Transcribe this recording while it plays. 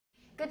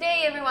Good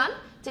day everyone.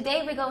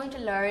 Today we're going to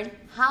learn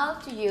how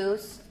to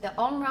use the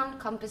Omron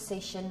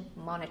Composition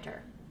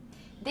Monitor.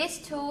 This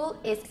tool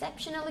is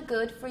exceptionally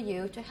good for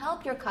you to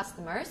help your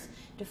customers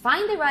to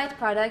find the right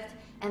product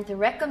and to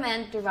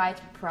recommend the right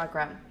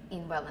program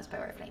in Wellness by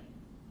Oriflame.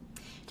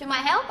 To my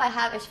help I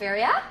have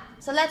Aishwarya,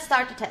 so let's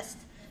start the test.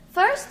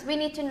 First we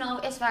need to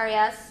know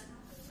Aishwarya's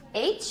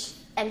age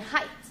and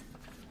height.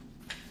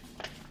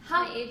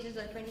 My age is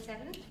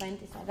 27.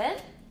 27.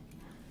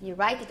 You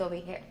write it over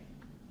here.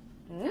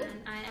 And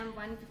I am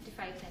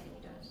 155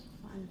 centimeters.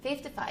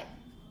 155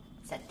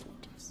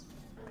 centimeters.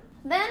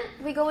 Then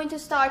we're going to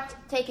start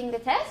taking the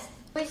test.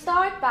 We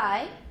start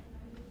by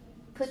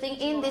putting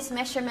in this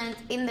measurement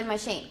in the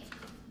machine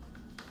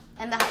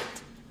and the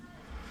height.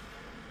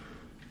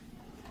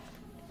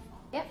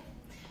 Yep.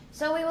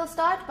 So we will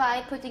start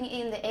by putting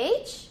in the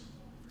age,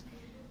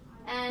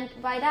 and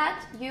by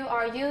that you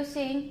are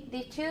using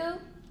the two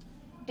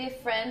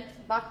different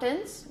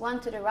buttons, one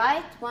to the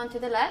right, one to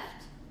the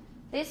left.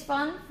 This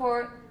one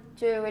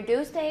to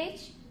reduce the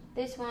age,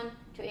 this one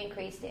to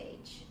increase the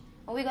age.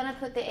 And we're gonna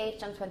put the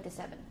age on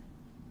 27.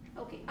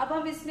 Okay, अब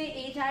हम इसमें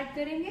as add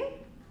करेंगे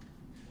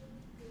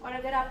और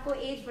अगर आपको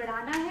as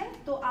बढ़ाना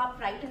है तो आप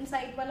राइट हैंड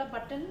साइड वाला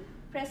बटन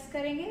प्रेस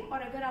करेंगे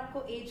और अगर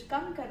आपको एज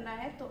कम करना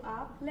है तो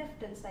आप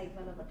लेफ्ट हैंड साइड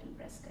वाला बटन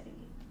प्रेस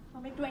करेंगे.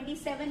 हमें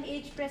 27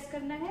 एज प्रेस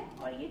करना है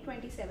और ये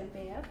 27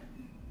 पे है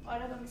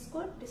और अब हम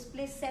इसको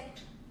डिस्प्ले सेट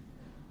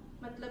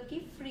मतलब कि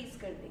फ्रीज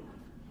कर देंगे.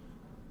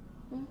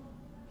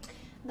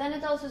 Then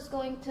it also is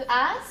going to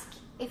ask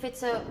if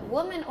it's a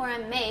woman or a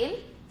male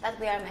that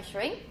we are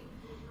measuring.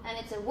 And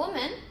it's a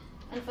woman,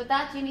 and for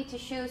that you need to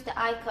choose the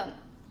icon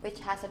which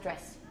has a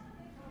dress.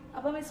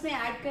 अब हम इसमें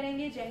add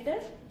करेंगे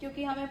gender,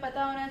 क्योंकि हमें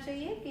पता होना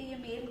चाहिए कि ये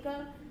मेल का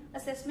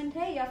असेसमेंट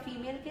है या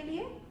फीमेल के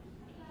लिए.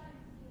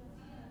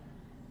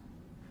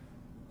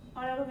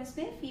 और अब हम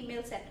इसमें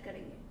फीमेल सेट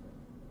करेंगे.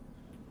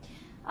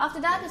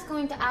 After that it's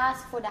going to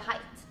ask for the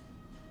height.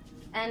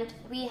 And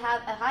we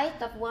have a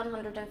height of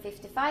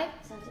 155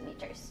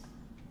 centimeters.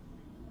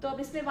 तो अब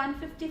इसमें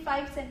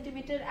 155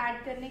 सेंटीमीटर ऐड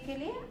करने के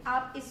लिए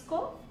आप इसको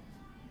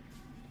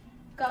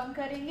कम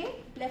करेंगे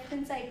लेफ्ट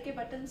हैंड साइड के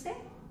बटन से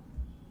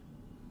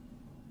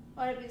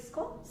और अब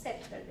इसको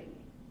सेट कर देंगे.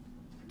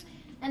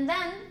 And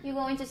then you're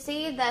going to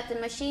see that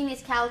the machine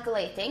is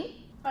calculating.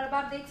 और अब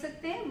आप देख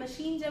सकते हैं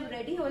मशीन जब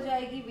रेडी हो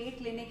जाएगी वेट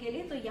लेने के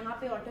लिए तो यहाँ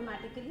पे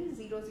ऑटोमेटिकली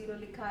 00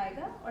 लिखा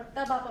आएगा और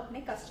तब आप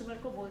अपने कस्टमर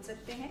को बोल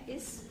सकते हैं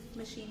इस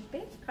मशीन पे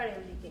खड़े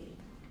होने के लिए.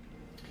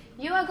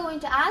 You are going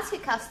to ask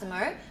your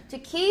customer to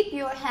keep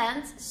your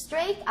hands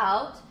straight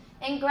out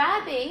and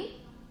grabbing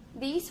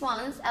these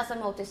ones as a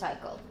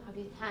motorcycle,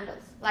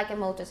 handles like a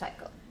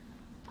motorcycle.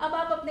 अब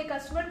आप अपने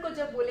कस्टमर को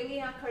जब बोलेंगे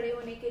यहाँ खड़े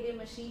होने के लिए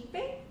मशीन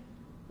पे,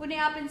 उन्हें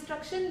आप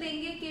इंस्ट्रक्शन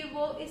देंगे कि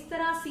वो इस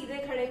तरह सीधे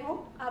खड़े हों.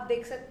 आप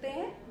देख सकते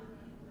हैं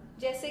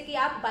जैसे कि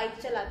आप बाइक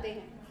चलाते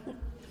हैं.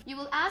 You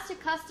will ask your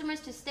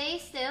customers to stay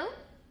still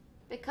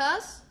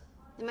because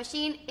the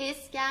machine is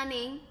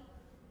scanning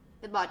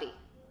the body.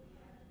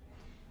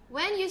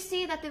 When you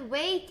see that the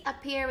weight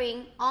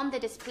appearing on the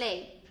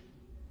display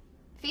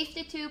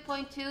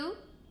 52.2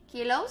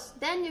 kilos,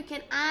 then you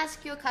can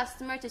ask your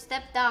customer to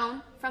step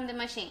down from the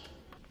machine.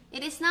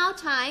 It is now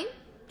time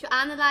to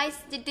analyze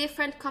the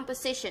different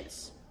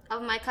compositions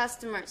of my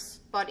customer's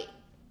body.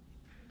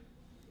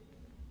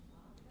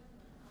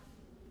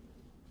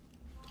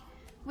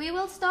 We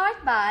will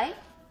start by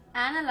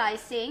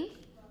analyzing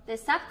the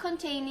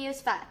subcutaneous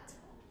fat.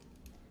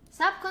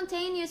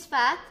 Subcutaneous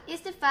fat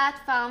is the fat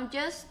found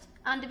just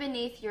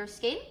underneath your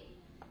skin,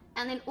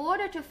 and in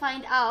order to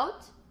find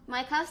out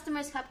my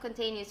customer's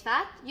subcutaneous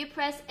fat, you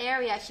press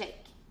area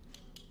shake.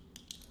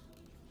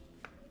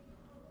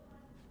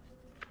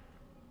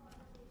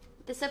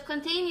 The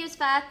subcutaneous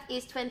fat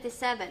is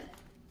 27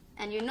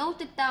 and you note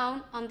it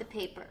down on the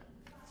paper.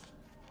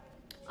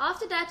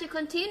 After that you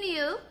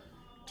continue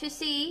to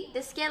see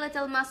the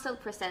skeletal muscle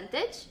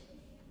percentage.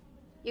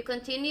 You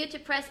continue to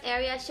press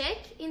area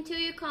shake until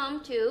you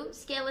come to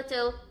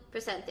skeletal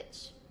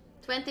percentage,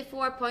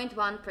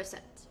 24.1%.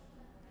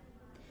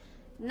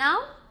 Now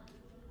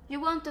you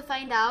want to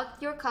find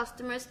out your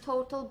customer's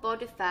total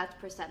body fat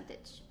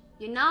percentage.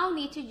 You now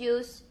need to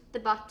use the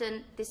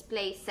button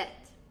display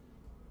set.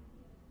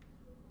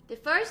 The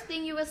first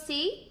thing you will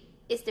see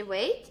is the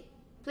weight.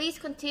 Please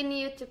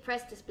continue to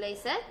press display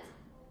set.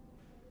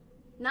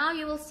 Now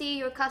you will see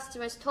your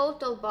customer's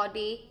total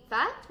body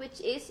fat,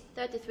 which is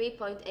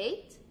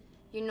 33.8.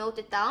 You note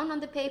it down on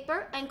the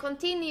paper and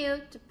continue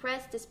to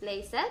press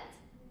display set.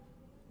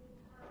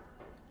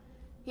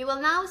 You will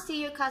now see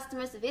your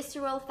customer's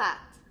visceral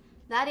fat.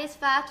 That is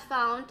fat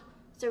found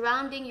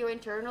surrounding your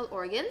internal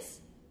organs,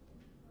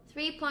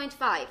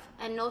 3.5,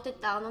 and note it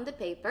down on the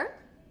paper.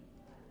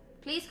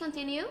 Please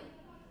continue.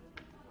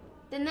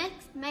 The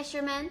next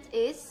measurement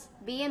is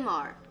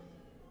BMR,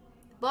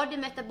 body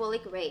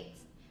metabolic rate,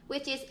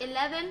 which is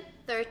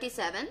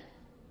 1137.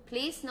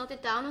 Please note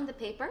it down on the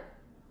paper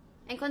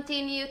and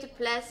continue to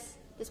press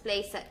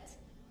display set.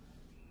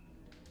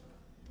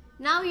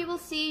 Now you will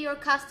see your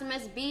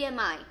customer's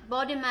BMI,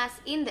 body mass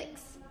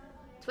index,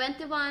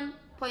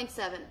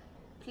 21.7.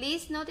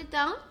 Please note it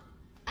down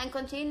and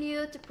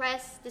continue to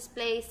press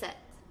display set.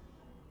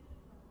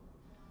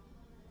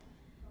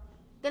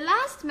 The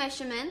last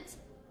measurement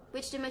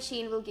which the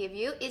machine will give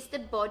you is the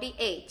body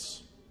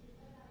age.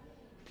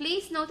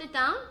 Please note it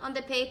down on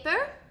the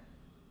paper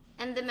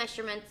and the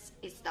measurements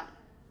is done.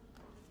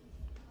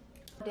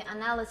 The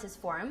analysis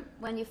form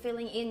when you're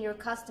filling in your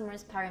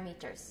customer's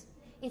parameters.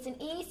 It's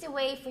an easy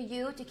way for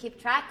you to keep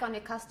track on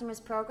your customer's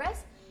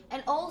progress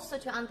and also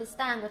to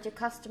understand what your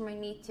customer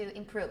needs to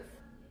improve.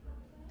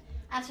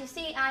 As you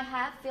see, I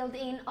have filled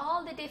in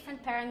all the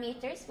different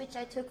parameters which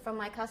I took from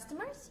my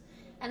customers,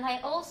 and I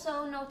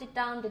also noted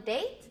down the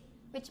date,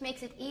 which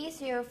makes it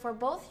easier for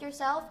both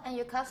yourself and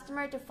your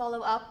customer to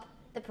follow up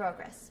the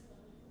progress.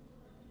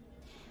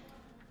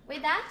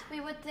 With that, we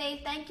would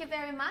say thank you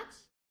very much.